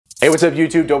Hey, what's up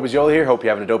YouTube? Dope as Yola here. Hope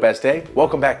you're having a dope ass day.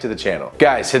 Welcome back to the channel.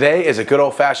 Guys, today is a good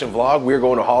old fashioned vlog. We're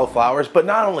going to Hall of Flowers, but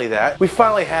not only that, we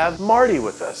finally have Marty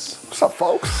with us. What's up,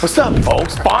 folks? What's up,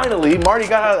 folks? Finally, Marty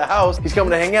got out of the house. He's coming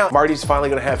to hang out. Marty's finally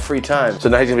gonna have free time. So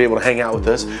now he's gonna be able to hang out with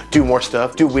us, do more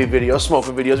stuff, do weed videos,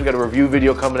 smoking videos. We got a review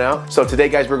video coming out. So today,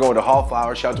 guys, we're going to Hall of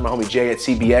Flowers. Shout out to my homie Jay at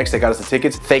CBX that got us the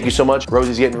tickets. Thank you so much.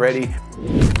 Rosie's getting ready.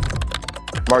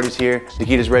 Marty's here.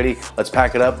 Nikita's ready. Let's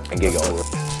pack it up and get going.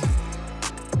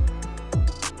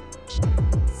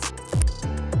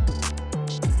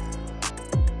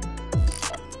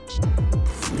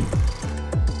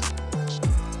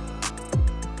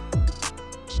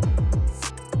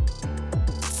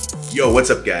 Yo, what's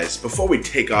up guys? Before we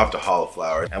take off to Hall of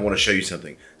Flowers, I want to show you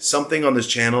something. Something on this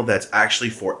channel that's actually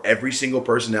for every single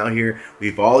person out here.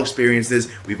 We've all experienced this.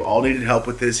 We've all needed help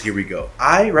with this. Here we go.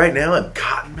 I, right now, am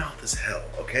cottonmouth as hell,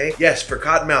 okay? Yes, for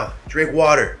cottonmouth, drink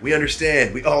water. We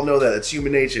understand. We all know that. It's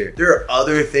human nature. There are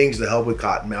other things to help with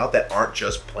cottonmouth that aren't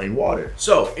just plain water.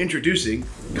 So, introducing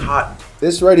Cotton.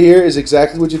 This right here is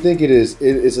exactly what you think it is.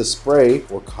 It is a spray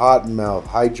for cottonmouth,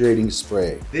 hydrating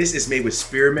spray. This is made with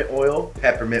spearmint oil,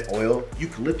 peppermint oil,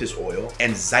 eucalyptus oil,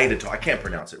 and xylitol. I can't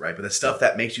pronounce it right, but the stuff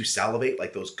that makes you salivate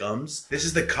like those gums. This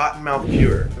is the cottonmouth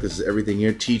cure. This is everything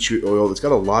here, tea tree oil. It's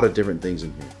got a lot of different things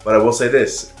in here. But I will say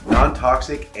this,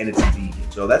 non-toxic and it's vegan.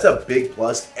 So that's a big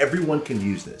plus. Everyone can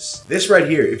use this. This right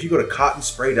here, if you go to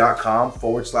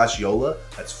cottonspray.com/Yola,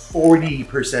 that's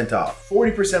 40% off.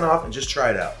 40% off and just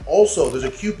try it out. Also, there's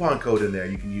a coupon code in there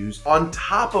you can use on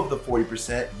top of the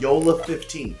 40%,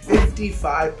 YOLA15.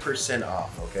 55%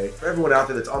 off, okay? For everyone out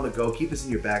there that's on the go, keep this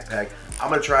in your backpack. I'm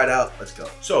gonna try it out, let's go.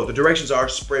 So the directions are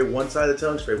spray one side of the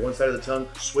tongue, spray one side of the tongue,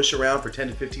 swish around for 10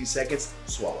 to 15 seconds,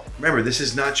 swallow. Remember, this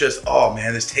is not just, oh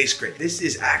man, this tastes great. This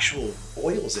is actual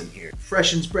oils in here.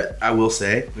 Freshens breath. I will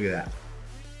say, look at that.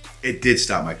 It did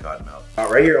stop my cottonmouth.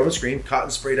 Right here on the screen,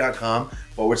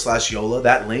 cottonspray.com/Yola,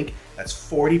 that link, that's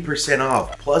 40%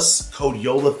 off. Plus code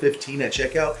YOLA15 at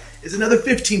checkout is another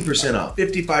 15% off,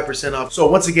 55% off. So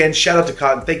once again, shout out to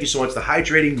Cotton. Thank you so much. The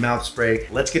hydrating mouth spray.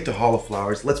 Let's get to Hall of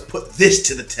Flowers. Let's put this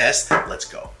to the test. Let's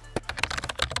go.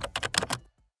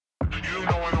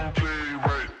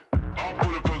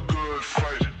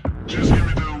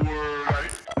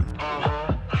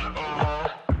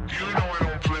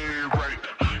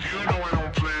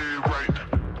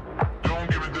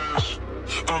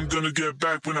 I'm gonna get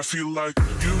back when I feel like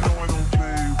you know I don't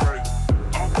play right.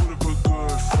 I'll put up a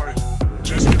good fight.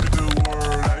 Just give me the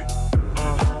word, right?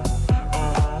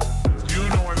 You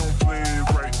know I don't play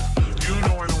right. You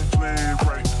know I don't play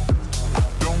right.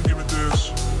 Don't give me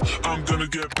this. I'm gonna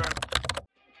get back.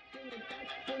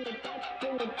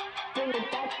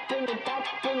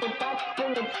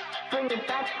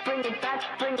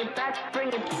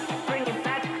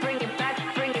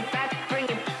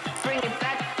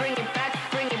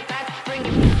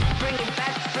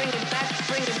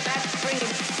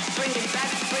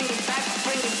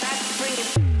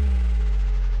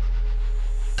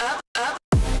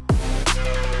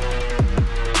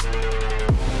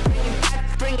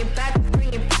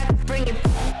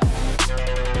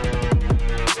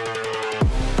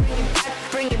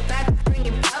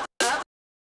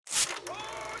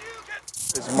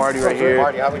 This is Marty right here.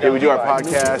 Marty, we do our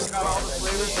podcast.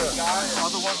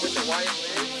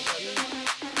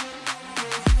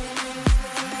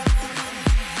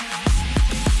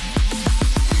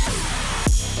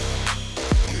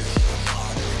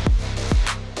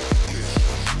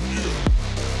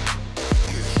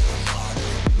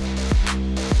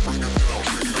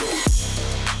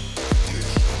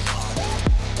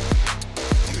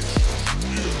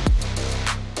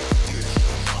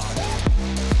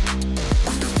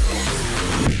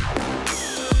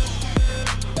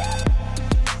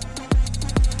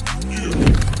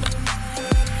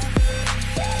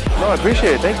 No, I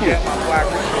appreciate it. Thank you.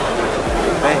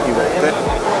 Thank you.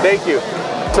 Thank you.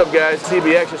 What's up, guys?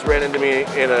 CBX just ran into me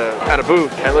at a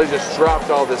booth and they just dropped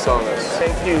all this on us.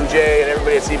 Thank you, Jay, and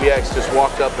everybody at CBX just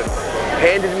walked up and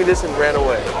handed me this and ran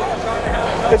away.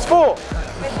 It's full.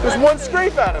 There's one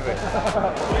scrape out of it.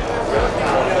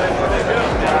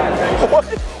 What?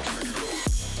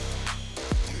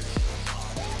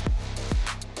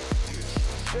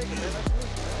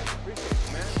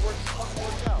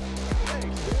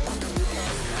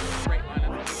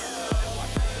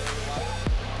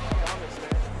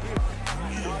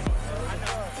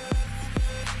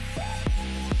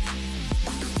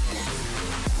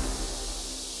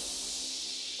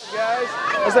 Guys,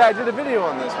 I said I did a video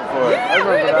on this before. Yeah, I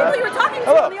remember that. we were talking to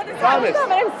Hello, on the other side. Thomas.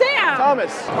 My name's Sam.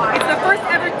 Thomas. It's the first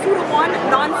ever 2-to-1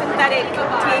 non-synthetic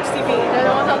THCV.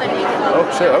 Oh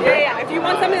shit, okay. Yeah. If you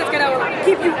want something that's gonna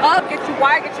keep you up, get you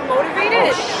wired, get you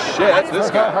motivated. Oh shit, that's this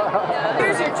guy.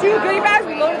 Here's your 2 goodie bags.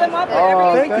 We loaded them up with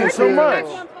Oh, everything. thank you so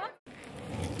much.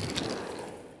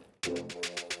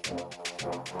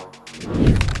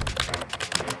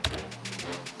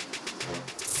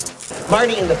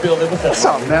 Marty in the building. What's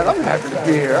up, man? I'm happy to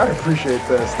be here. I appreciate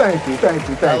this. Thank you, thank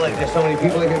you, thank you. There's so many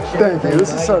people here. Thank you.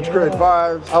 This is such great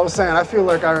vibes. I was saying, I feel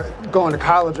like I'm going to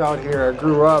college out here. I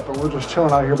grew up, and we're just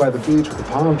chilling out here by the beach with the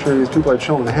palm trees. People are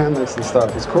chilling in hammocks and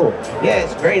stuff. It's cool. Yeah,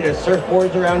 it's great. There's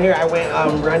surfboards around here. I went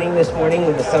running this morning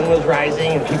when the sun was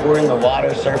rising, and people were in the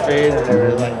water surfing, and they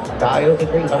were like, it was a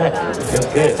great vibe. It was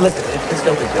good. Listen, it's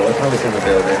dope as hell. It's always in the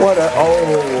building.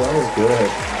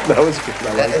 That was good.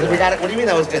 That was good. We got it. What do you mean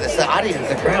that was good? It's the audience,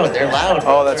 the crowd. They're loud.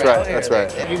 Oh, that's They're right. out here. That's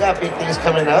right. You got big things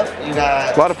coming up. You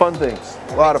got A lot of fun things.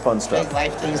 A lot of fun stuff. big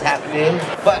life things happening.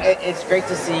 But it's great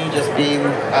to see you just being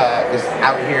just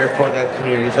out here for the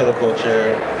community, for the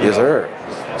culture. Yes, sir.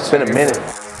 It's been a minute.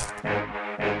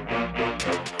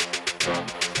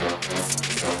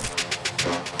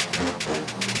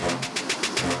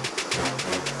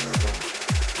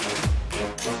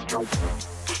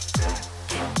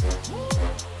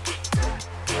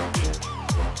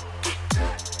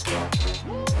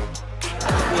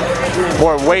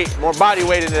 More weight, more body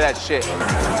weight into that shit.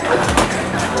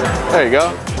 There you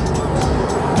go.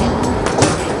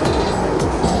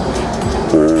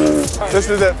 This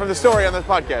is from the story on this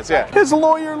podcast, yeah. His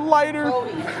lawyer lighter.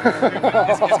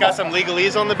 It's got some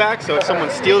legalese on the back, so if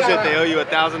someone steals it, they owe you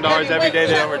 $1,000 every day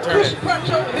they don't return it. You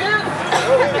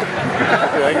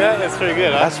like that? That's pretty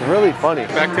good, huh? That's really funny.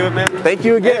 Back to it, man. Thank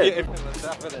you again.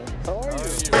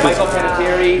 Michael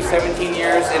Penitentiary, 17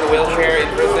 years in a wheelchair in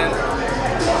prison.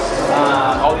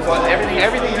 All these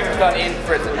everything he's done in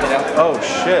prison, you know? Oh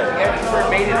shit. Everything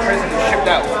made in prison is shipped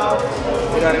out.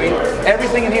 You know what I mean?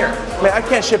 Everything in here. Man, I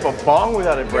can't ship a bong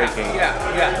without it breaking.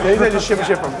 Yeah. They just ship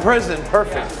shit from prison,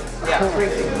 perfect. Yeah,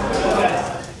 crazy.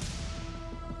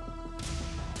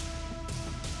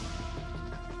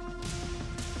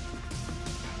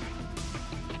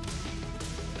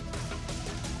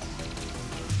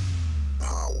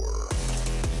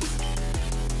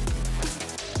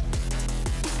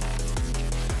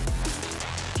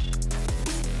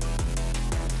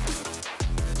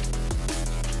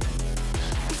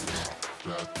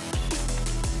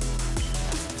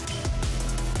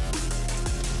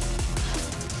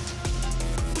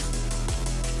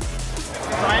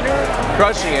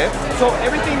 Crushing it. So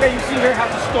everything that you see here has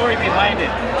a story behind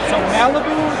it. So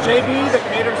Malibu, JB, the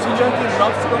creator of Sea Junkie,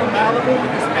 loves to go to Malibu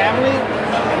with his family.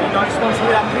 And, just wants to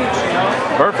be on the beach,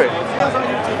 Perfect. So it's on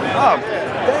YouTube, man. Oh,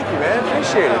 thank you, man.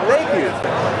 Appreciate it. Thank you.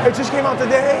 It just came out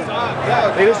today.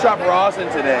 They just dropped Rosin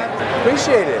today.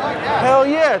 Appreciate it. Hell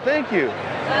yeah, thank you.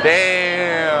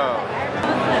 Damn.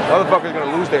 Motherfuckers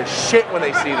gonna lose their shit when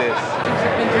they see this.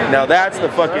 Now that's the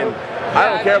fucking, I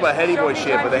don't care about Heady Boy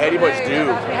shit, but the Heady Boys do.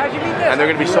 And they're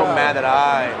gonna be so mad that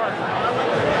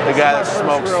the guy that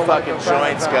smokes fucking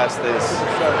joints, got this.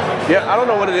 Yeah, I don't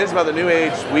know what it is about the new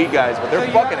age weed guys, but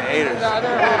they're fucking haters.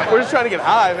 We're just trying to get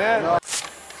high, man.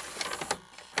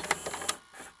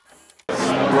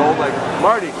 Rolled like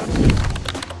Marty.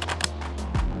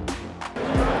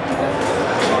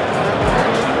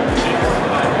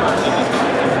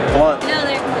 Blunt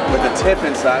with the tip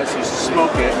inside, so you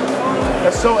smoke it.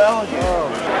 That's so elegant.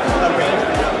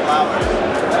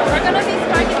 We're gonna be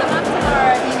sparking them up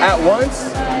tomorrow. At once?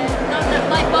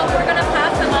 We're gonna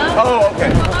pass them up. Oh, okay.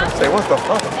 Say, what the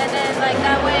fuck? And then,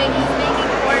 that way, he's making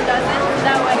 4 dozen.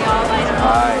 That way, all light them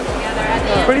all together at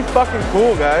the end. Pretty fucking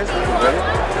cool, guys. Ready?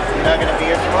 You're not gonna be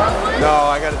here tomorrow? No,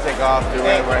 I gotta take off, dude.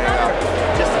 We're gonna hang out.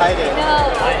 Just hide it.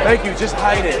 No. Thank you. Just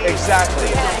hide it. Exactly.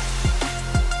 Yeah.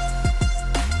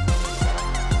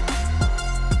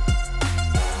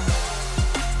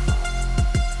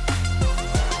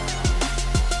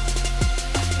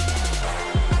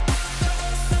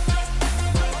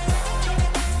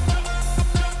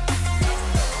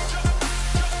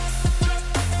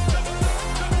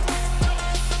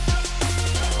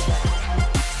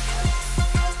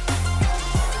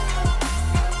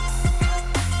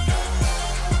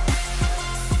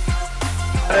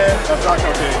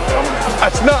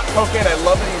 That's not cocaine. I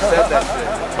love that you said that shit.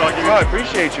 Oh, I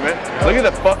appreciate you, man. Look at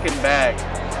the fucking bag.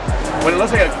 When it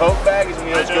looks like a Coke bag, is when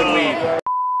you know it's good weed.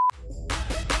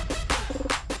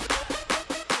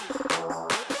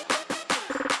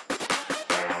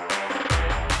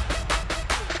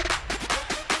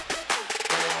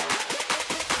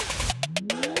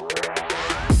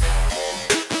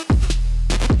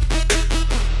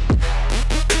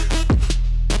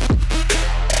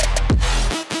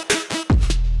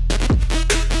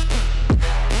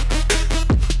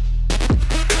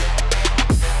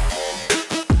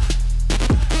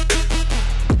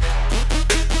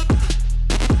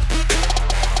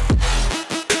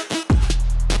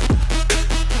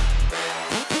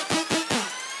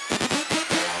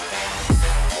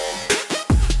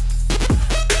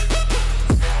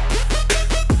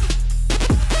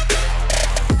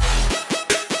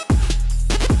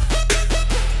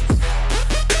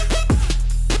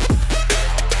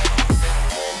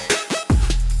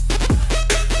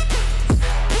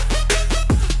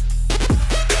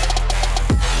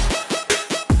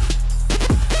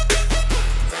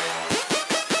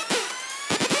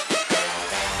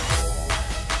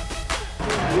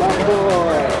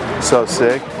 so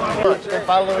sick. Been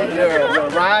following your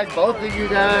ride, both of you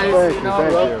guys.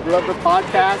 Love the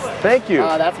podcast. Thank you.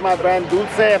 That's my brand,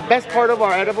 Dulce. Best part of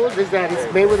our edibles is that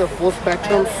it's made with a full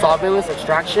spectrum solventless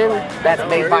extraction that's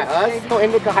made by us. No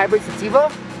indica hybrid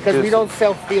sativa, because we don't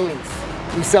sell feelings.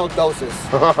 We sell doses.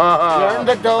 Learn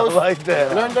the dose. I like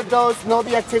that. Learn the dose. Know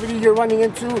the activity you're running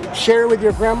into. Share it with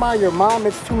your grandma, your mom.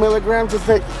 It's 2 milligrams. It's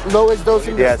the lowest dose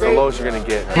in the Yeah, it's state. the lowest you're gonna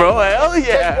get. Bro, hell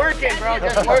yeah. Just working, bro.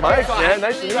 Just working. Nice, So man.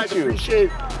 Nice to meet I you. appreciate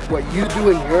what you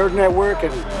do in your network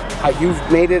and how you've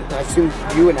made it. I've seen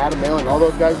you and Adam Mail and all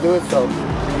those guys do it. So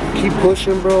keep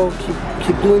pushing, bro.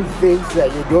 Keep doing things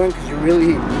that you're doing because you're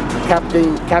really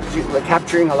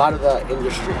capturing a lot of the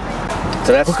industry.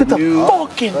 So that's Look at the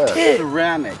fucking tip.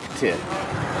 ceramic tip.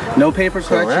 No paper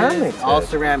Ceramic touches, all tip.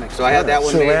 ceramic. So I had that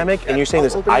one Ceramic, made. and you're saying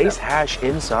there's Open it ice up. hash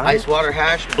inside? Ice water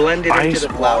hash blended into the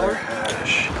flour.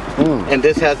 hash. And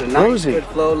this has a nice Rosie. good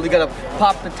flow. We gotta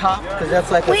pop the top because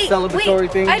that's like a celebratory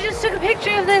thing. I just took a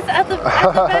picture of this at the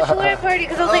bachelorette party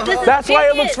because I was like, this is That's why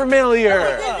it genius. looks familiar.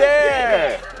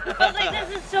 There. I was like,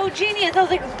 this is so genius. I was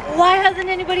like, why hasn't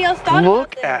anybody else thought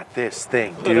Look about at this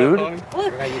thing, dude. this?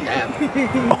 Look.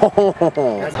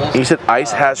 Oh. You said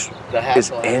ice hash is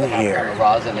in here.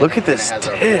 Look at this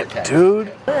tip,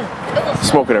 dude.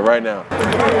 Smoking it right now.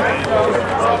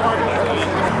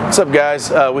 What's up, guys?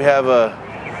 We have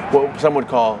what some would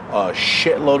call a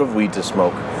shitload of weed to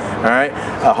smoke. All right,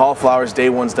 Hall of Flowers, day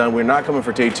one's done. We're not coming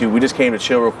for day two. We just came to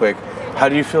chill real quick. How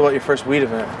do you feel about your first weed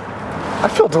event? I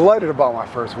feel delighted about my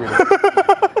first weed event.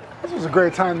 This was a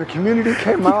great time. The community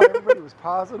came out. Everybody was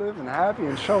positive and happy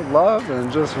and showed love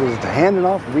and just was handing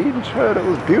off weed and shit. It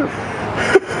was beautiful.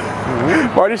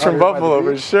 Marty's from Buffalo,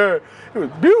 for sure. It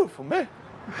was beautiful, man.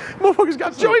 Motherfuckers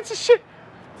got joints and shit.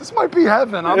 This might be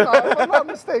heaven. I'm not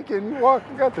mistaken. We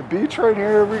got the beach right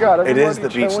here. We got everybody It is the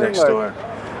beach chilling, next like, door.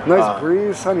 Nice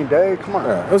breeze, sunny day. Come on.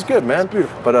 Yeah, it was good, man. It's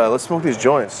beautiful. But let's smoke these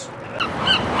joints.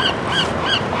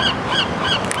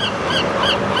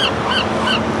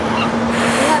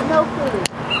 No food.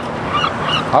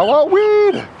 I want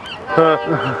weed.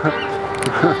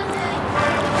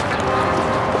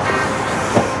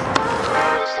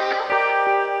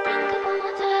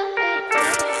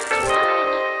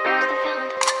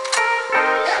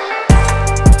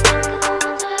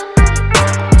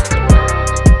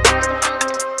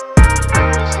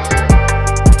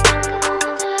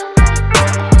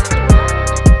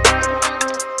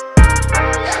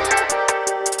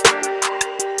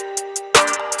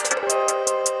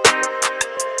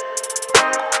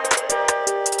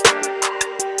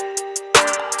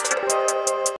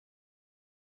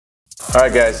 All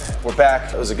right, guys, we're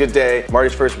back. It was a good day.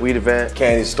 Marty's first weed event,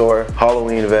 candy store,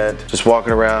 Halloween event, just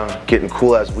walking around, getting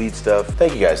cool ass weed stuff.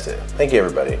 Thank you guys today. Thank you,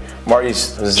 everybody.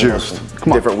 Marty's, this is the most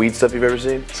different weed stuff you've ever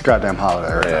seen? It's a goddamn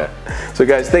holiday right now. So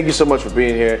guys, thank you so much for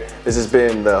being here. This has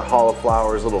been the Hall of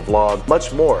Flowers little vlog.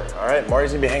 Much more, all right?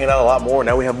 Marty's gonna be hanging out a lot more.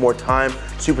 Now we have more time.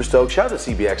 Super stoked. Shout out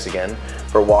to CBX again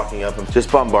for walking up and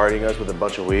just bombarding us with a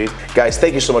bunch of weed. Guys,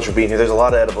 thank you so much for being here. There's a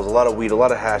lot of edibles, a lot of weed, a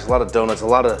lot of hash, a lot of donuts, a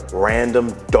lot of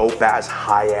random dope-ass,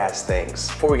 high-ass things.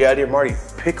 Before we get out of here, Marty,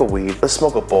 pick a weed. Let's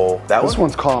smoke a bowl. This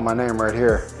one's calling my name right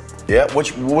here. Yeah,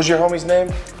 what was your homie's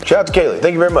name? Shout out to Kaylee.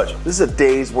 Thank you very much. This is a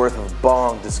day's worth of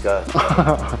bong disgust.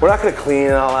 We're not gonna clean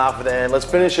it all out for the end. Let's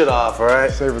finish it off, all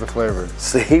right? Savor the flavor.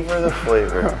 Savor the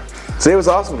flavor. Today was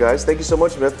awesome, guys. Thank you so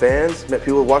much. We met fans, met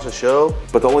people who watch the show.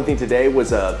 But the only thing today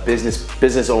was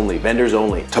business only, vendors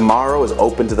only. Tomorrow is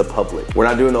open to the public. We're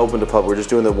not doing the open to public. We're just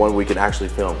doing the one we can actually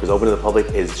film because open to the public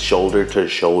is shoulder to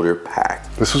shoulder packed.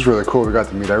 This was really cool. We got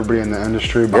to meet everybody in the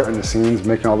industry behind the scenes,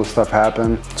 making all this stuff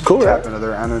happen. It's cool, Tap right? into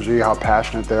their energy, how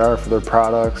passionate they are for their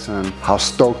products, and how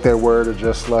stoked they were to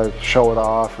just like show it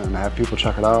off and have people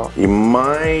check it out. You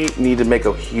might need to make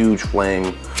a huge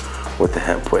flame with the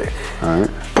hemp wick. All right.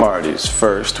 Marty's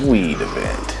first weed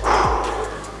event.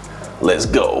 Let's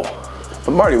go.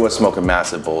 But Marty was smoking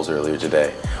massive bowls earlier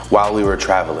today while we were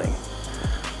traveling.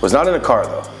 Was not in a car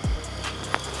though.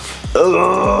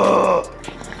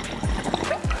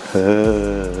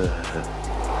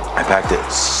 I packed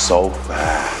it so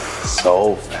fast,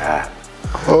 so fast.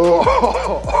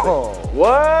 Oh.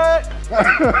 What?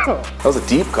 That was a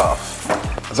deep cough.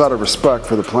 That's out of respect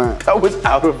for the plant. That was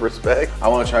out of respect. I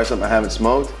want to try something I haven't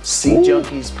smoked. Sea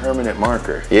Junkie's permanent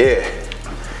marker. Yeah.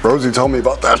 Rosie told me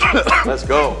about that. Let's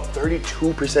go. 32%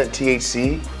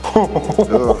 THC.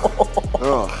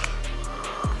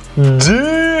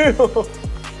 Damn.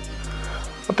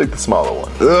 I'll take the smaller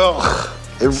one. Ugh.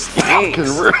 It fucking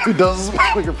really does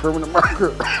smell like a permanent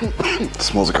marker. It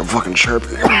smells like a fucking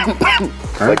Sharpie.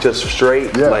 Like just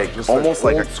straight, Yeah, like just almost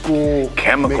like old a school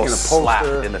chemical making a slap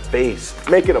poster. in the face.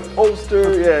 Making a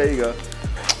poster. Yeah, there you go.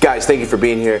 Guys, thank you for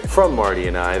being here. From Marty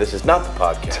and I, this is not the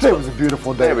podcast. Today was a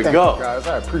beautiful day. There we Thank go. you guys.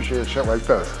 I appreciate shit like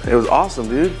this. It was awesome,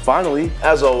 dude. Finally.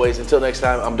 As always, until next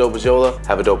time, I'm Dope Bajola.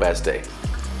 Have a dope ass day.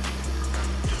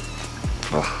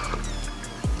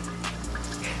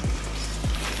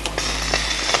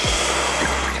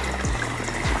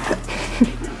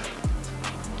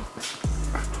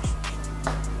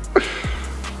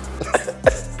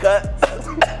 Cut.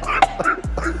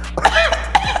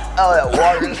 Oh, that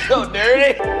water is so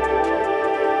dirty.